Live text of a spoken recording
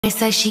They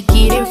say she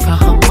get it from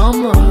her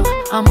mama.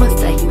 I'ma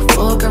say you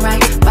fucking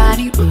right.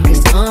 Body look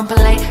is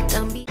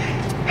unpolite.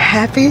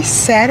 Happy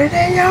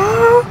Saturday,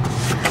 y'all.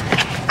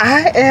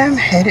 I am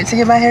headed to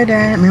get my hair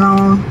done. My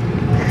mom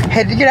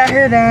headed to get our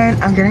hair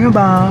done. I'm getting a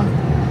bob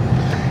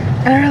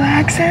and a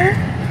relaxer.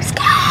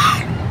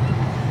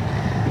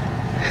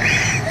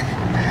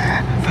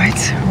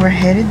 But we're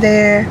headed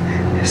there,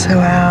 so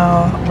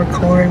I'll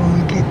record when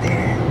we get there.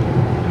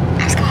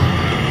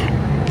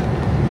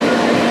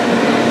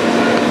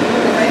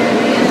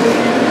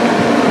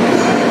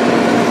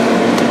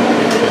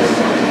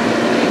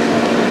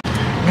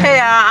 Hey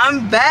y'all,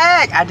 I'm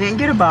back. I didn't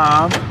get a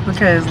bob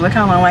because look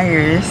how long my hair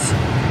is.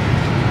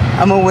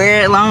 I'm gonna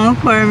wear it long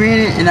for a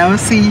minute and I'm gonna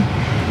see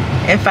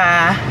if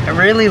I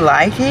really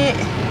like it.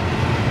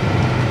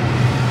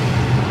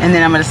 And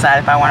then I'm gonna decide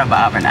if I want a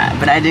bob or not.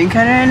 But I didn't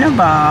cut her in a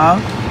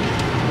bob.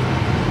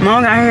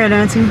 Mom got her hair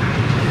done too.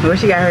 Well,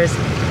 she got hers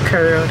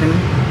curled and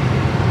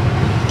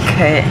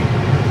cut.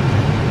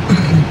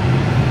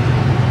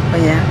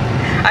 But yeah,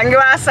 I can go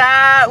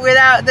outside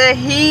without the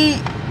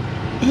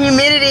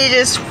humidity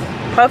just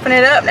puffing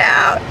it up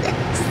now.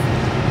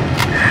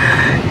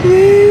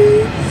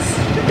 Yes.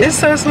 It's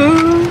so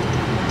smooth.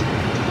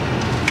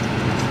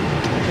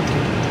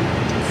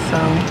 So,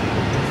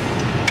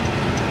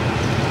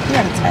 you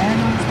got a tag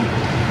on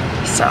something?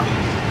 So,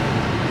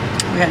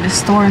 we at this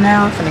store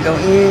now. I'm finna go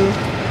in.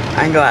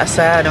 I can go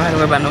outside. Don't have to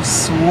worry about no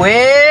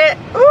sweat.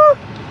 Ooh,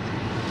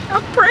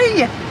 I'm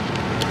pretty.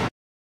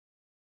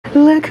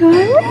 Look who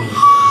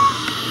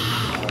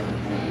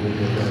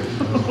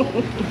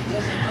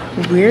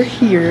we're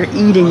here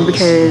eating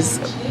because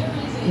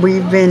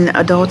we've been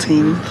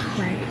adulting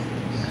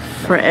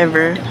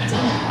forever.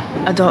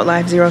 Adult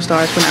life, 0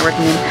 stars. Would not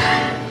recommend.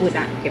 Would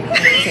not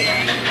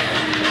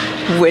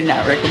recommend. Would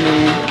not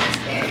recommend.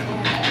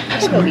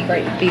 It's gonna be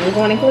great. Bills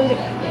won't include it.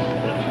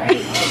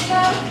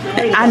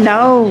 I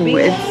know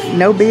it's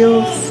no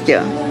bills.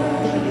 Yeah.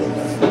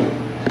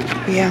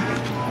 But yeah.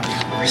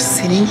 We're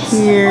sitting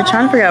here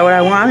trying to figure out what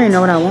I want. I don't even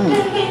know what I want.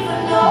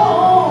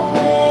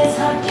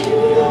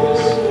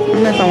 I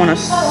don't know if I want a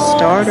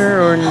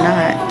starter or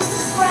not.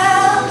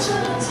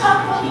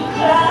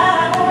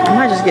 I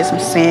might just get some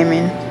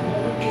salmon.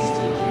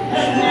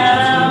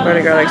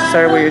 Butter garlic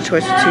serve with your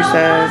choice of 2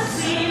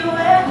 sides.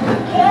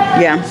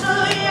 Yeah.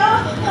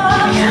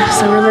 Yeah,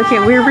 so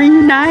we're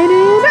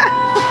reunited.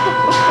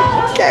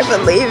 Can't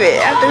believe it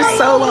after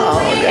so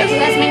long.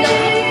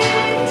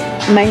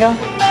 Mango?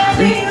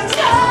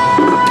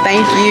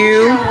 Thank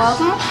you. You're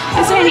welcome.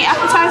 Is there any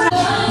appetizer?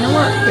 You know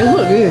what? It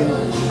look good.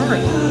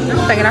 I'm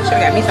thinking I should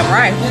have got me some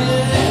rice.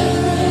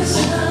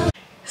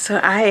 So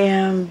I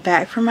am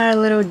back from our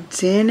little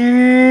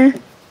dinner.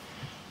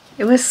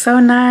 It was so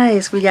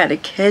nice. We got to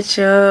catch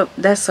up.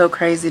 That's so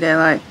crazy that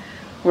like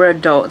we're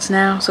adults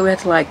now, so we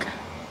have to like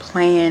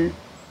plan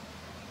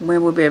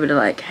when we'll be able to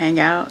like hang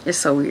out. It's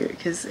so weird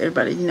because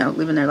everybody, you know,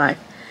 living their life.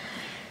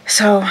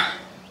 So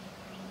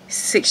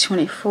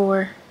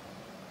 6:24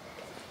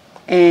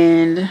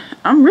 and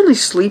I'm really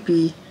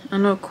sleepy. I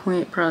know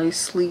Quint probably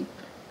sleep.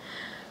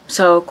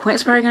 So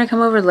Quint's probably gonna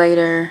come over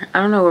later. I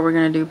don't know what we're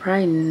gonna do.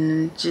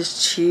 Probably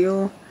just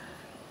chill.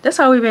 That's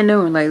all we've been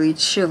doing lately,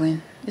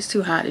 chilling. It's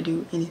too hot to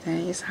do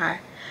anything. It's hot.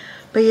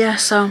 But yeah,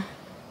 so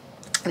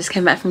I just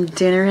came back from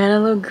dinner, had a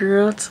little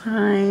girl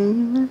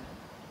time.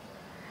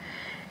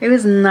 It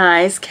was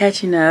nice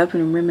catching up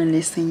and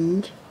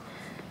reminiscing.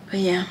 But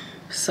yeah,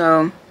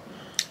 so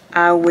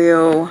I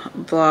will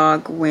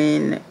vlog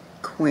when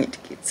Quint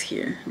gets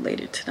here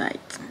later tonight.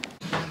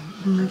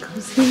 Look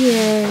who's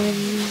here.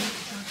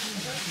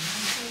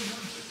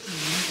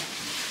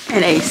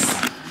 And Ace.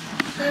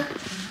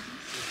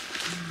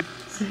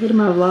 Say hey to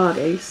my vlog,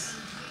 Ace.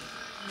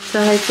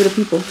 Say hey to the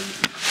people.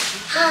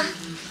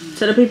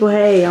 Tell the people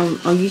hey on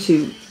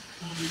YouTube.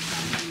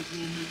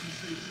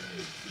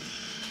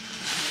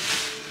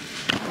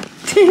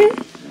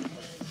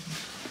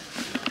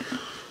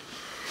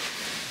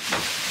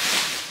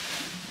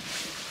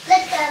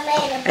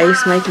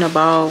 Ace making a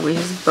ball with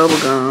his bubble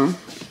gum.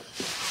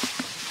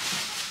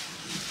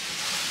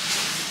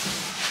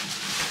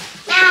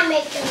 Now I'm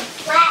making a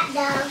flat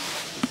dough.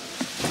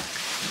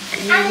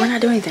 Yeah, we're not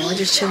doing anything. We're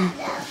just chilling.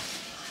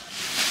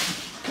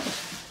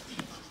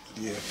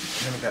 Yeah,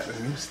 Kenny got the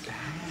new style.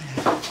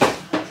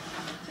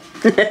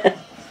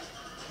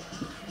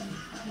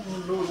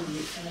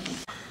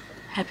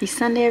 Happy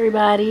Sunday,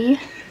 everybody.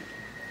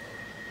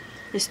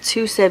 It's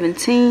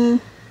 2:17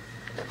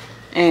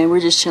 and we're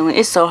just chilling.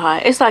 It's so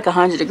hot. It's like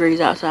 100 degrees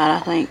outside, I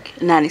think.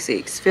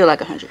 96. Feel like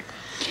 100.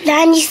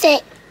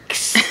 96.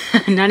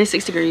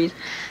 96 degrees.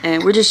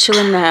 And we're just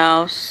chilling in the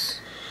house.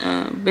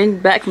 Been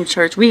back from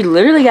church. We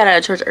literally got out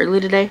of church early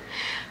today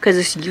because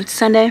it's Youth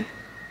Sunday.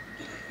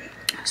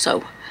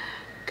 So,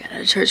 got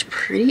out of church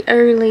pretty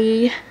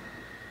early.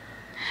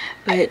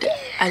 But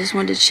I just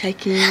wanted to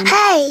check in.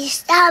 Hey,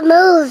 stop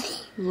moving.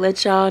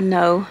 Let y'all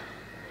know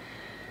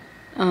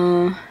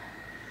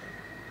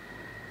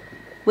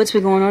what's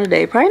been going on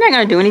today. Probably not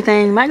gonna do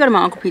anything. Might go to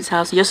my Uncle Pete's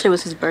house. Yesterday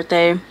was his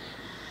birthday.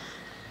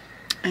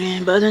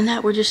 And but other than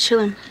that, we're just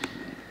chilling.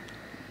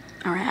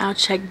 All right, I'll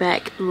check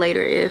back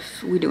later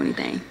if we do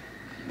anything.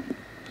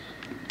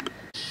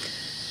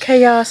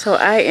 Okay, y'all, so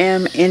I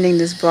am ending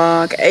this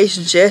vlog. Ace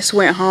just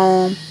went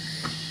home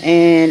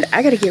and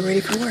I gotta get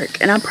ready for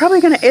work, and I'm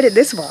probably gonna edit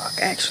this vlog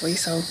actually.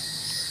 So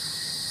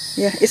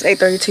yeah, it's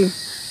 8:32,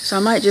 so I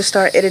might just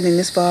start editing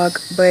this vlog,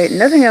 but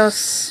nothing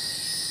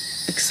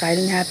else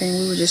exciting happened.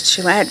 We were just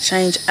chilling. I had to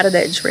change out of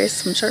that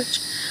dress from church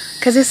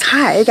because it's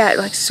hot. It got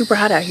like super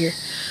hot out here.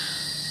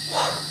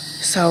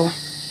 So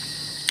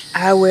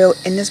I will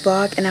end this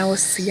vlog and I will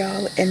see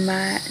y'all in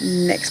my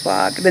next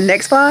vlog. The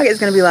next vlog is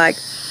gonna be like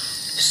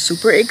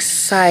super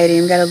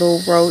exciting. We got a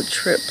little road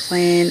trip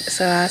planned,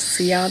 so I'll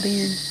see y'all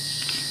then.